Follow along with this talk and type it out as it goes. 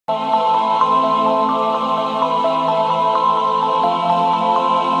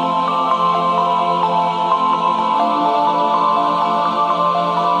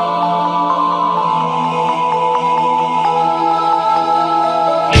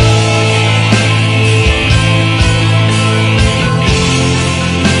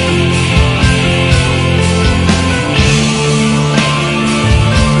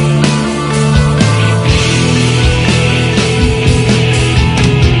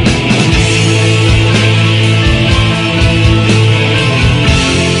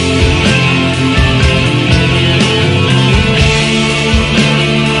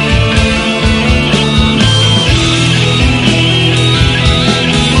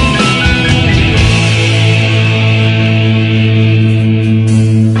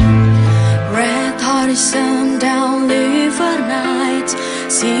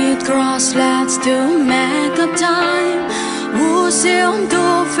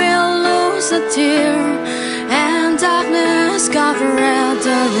read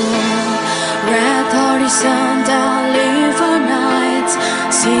the room. Red horizontal, live for nights.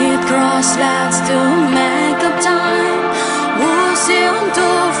 Sit cross legs to make up time. Who seem to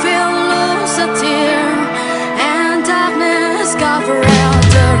feel lose a tear, and darkness covered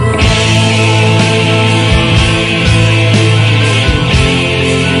the room.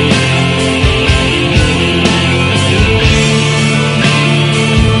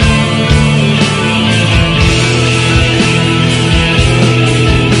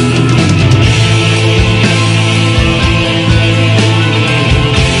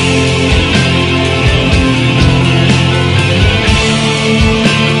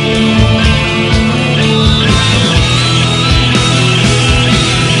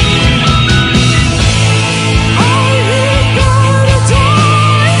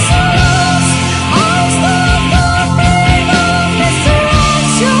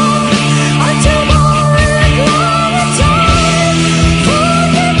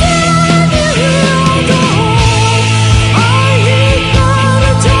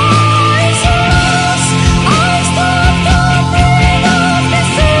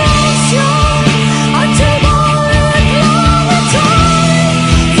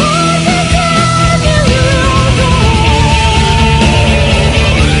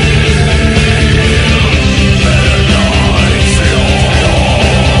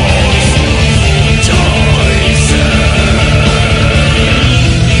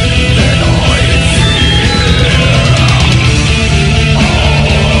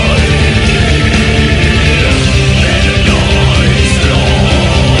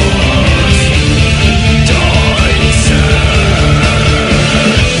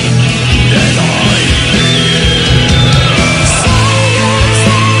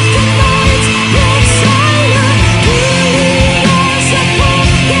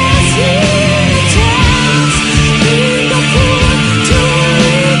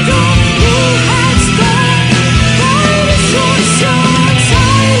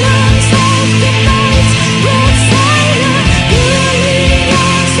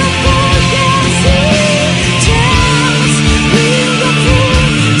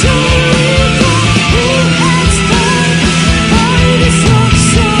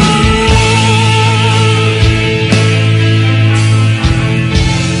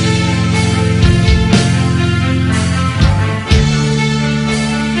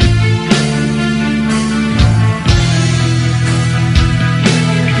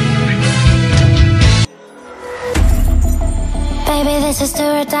 This is do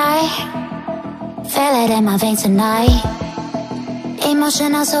or die. Feel it in my veins tonight.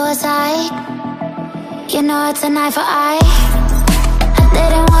 Emotional suicide. You know it's an eye for eye. I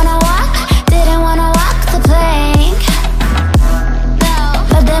didn't wanna walk the plank.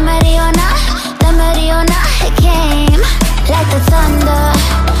 But the Mariona, it came like the thunder.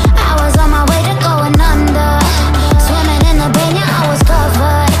 I was on my way to going under. Swimming in the bay, yeah, I was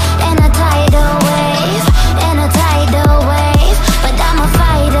covered in a tidal wave, But I'm a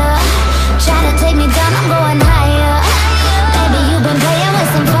fighter, trying to take me down, I'm going higher. Baby, you've been playing with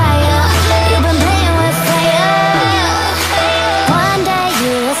some fire. You've been playing with fire. One day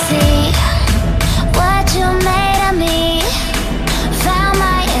you will see what you made of me. Found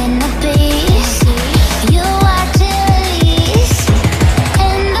my inner peace. You watch it release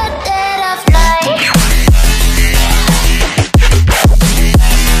in the dead of night.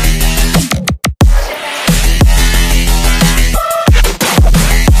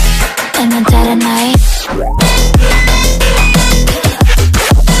 In the dead of night.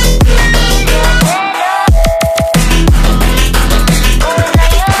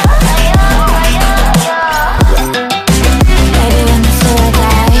 Baby, when the sword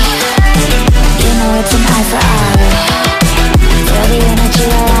die, you know it's an eye for eye. Feel the energy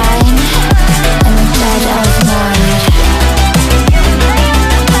align in the dead of night. In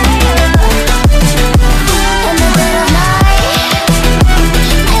the dead of night.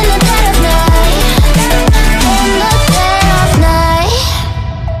 In the dead of night. In the dead of night.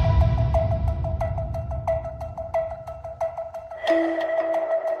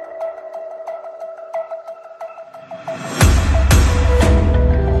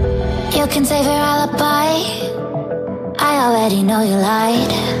 You can save your alibi. I already know you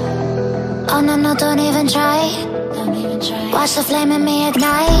lied. Oh no, no, don't even try. Watch the flame in me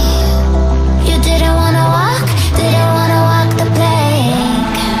ignite. You didn't wanna walk the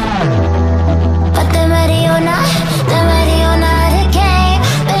plank. But the Mariona, it came.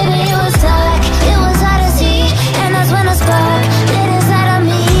 Baby, it was dark, it was hard to see. And that's when a spark lit inside of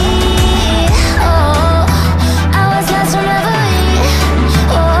me. Oh, I was lost from reverie.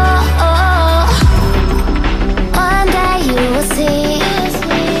 Oh, one day you will see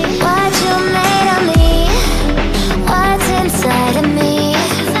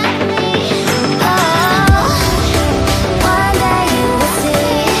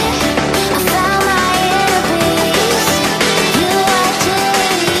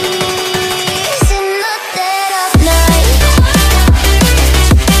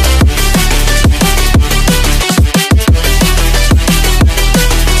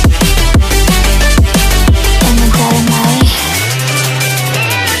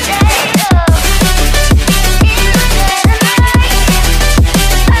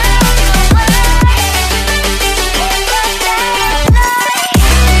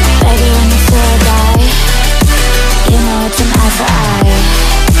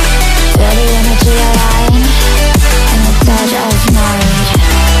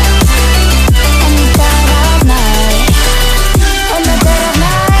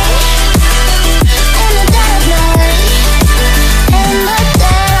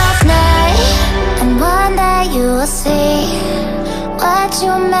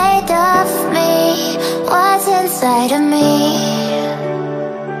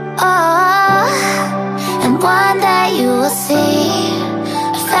will see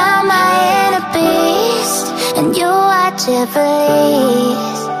I found my inner beast, and you watch it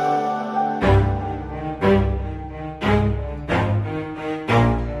please.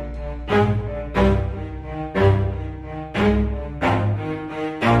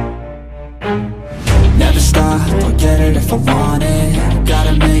 Never stop, I'll get it if I want it.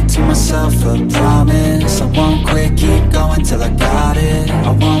 Gotta make to myself a promise. I won't quit, keep going till I got it. I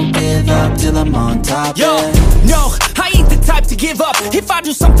won't give up till I'm on top. Yo, no, I ain't the type to give up. If I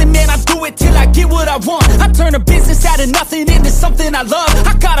do something, man, I do it till I get what I want. I turn a business out of nothing into something I love.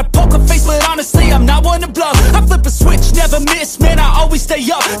 I got a poker face, but honestly, I'm not one to bluff. I flip a switch, never miss, man, I always stay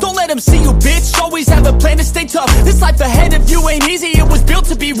up. Don't let them see you, bitch, always have a plan to stay tough. This life ahead of you ain't easy, it was built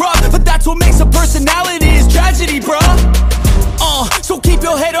to be rough. But that's what makes a personality, is tragedy, bruh. So keep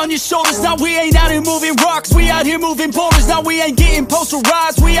your head on your shoulders. Now we ain't out here moving rocks, we out here moving boulders. Now we ain't getting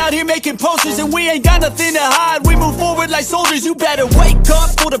posterized, we out here making posters. And we ain't got nothing to hide, we move forward like soldiers. You better wake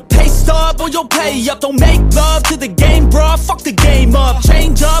up for the pay stub, or you'll pay up. Don't make love to the game, bruh, fuck the game up.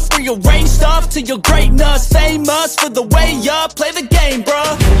 Change up, rearrange stuff till you're greatness. Famous for the way up, play the game,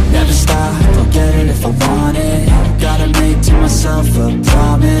 bruh. Never stop, I'll get it if I want it. Gotta make to myself a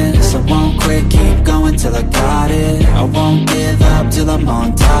promise. I won't quit, keep going till I got it. I won't give up till I'm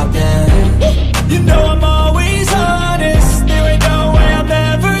on top, yeah. You know I'm always honest, there ain't no way I'm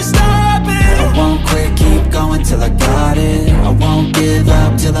ever stopping. I won't quit, keep going till I got it. I won't give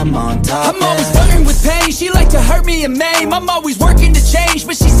up till I'm on top, I'm always flirting with pain, she like to hurt me and maim. I'm always working to change,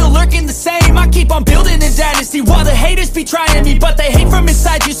 but she's still lurking the same. I keep on building a dynasty while the haters be trying me. But they hate from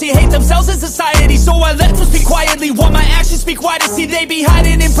inside, you see, hate themselves in society. So I let them speak quietly while my actions speak wider. See, they be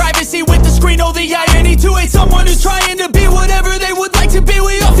hiding in privacy with the screen, oh the irony. To hate someone who's trying to be whatever they would like to be.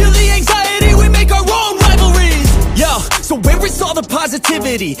 We all feel the anxiety, we make our own rivalries. Yo, so where is all the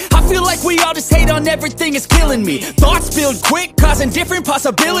positivity? I feel like we all just hate on everything, it's killing me. Thoughts build quick, causing different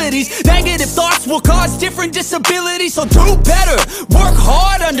possibilities. Negative thoughts will cause different disabilities. So do better, work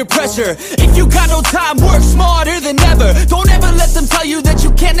hard under pressure. If you got no time, work smarter than ever. Don't ever let them tell you that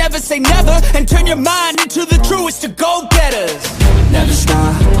you can't ever say never. And turn your mind into the truest of go-getters. Never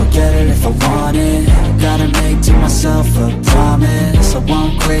stop, I'll get it if I want it. Gotta make to myself a promise. I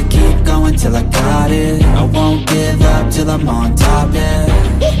won't quit, keep going till I got it. I won't give up till I'm on top, yeah.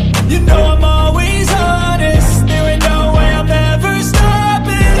 You know I'm always honest, there ain't no way I'm ever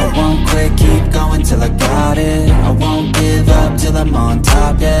stopping. I won't quit, keep going till I got it. I won't give up till I'm on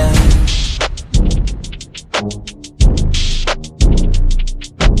top, yeah.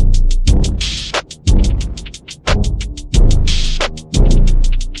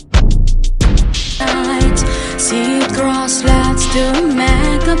 Seed cross lads to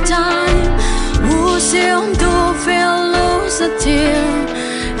make up time. Assume to feel lose a tear,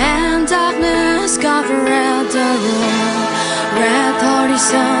 and darkness covered the room. Red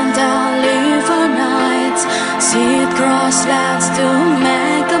horizon that live for nights. Seed cross lads to make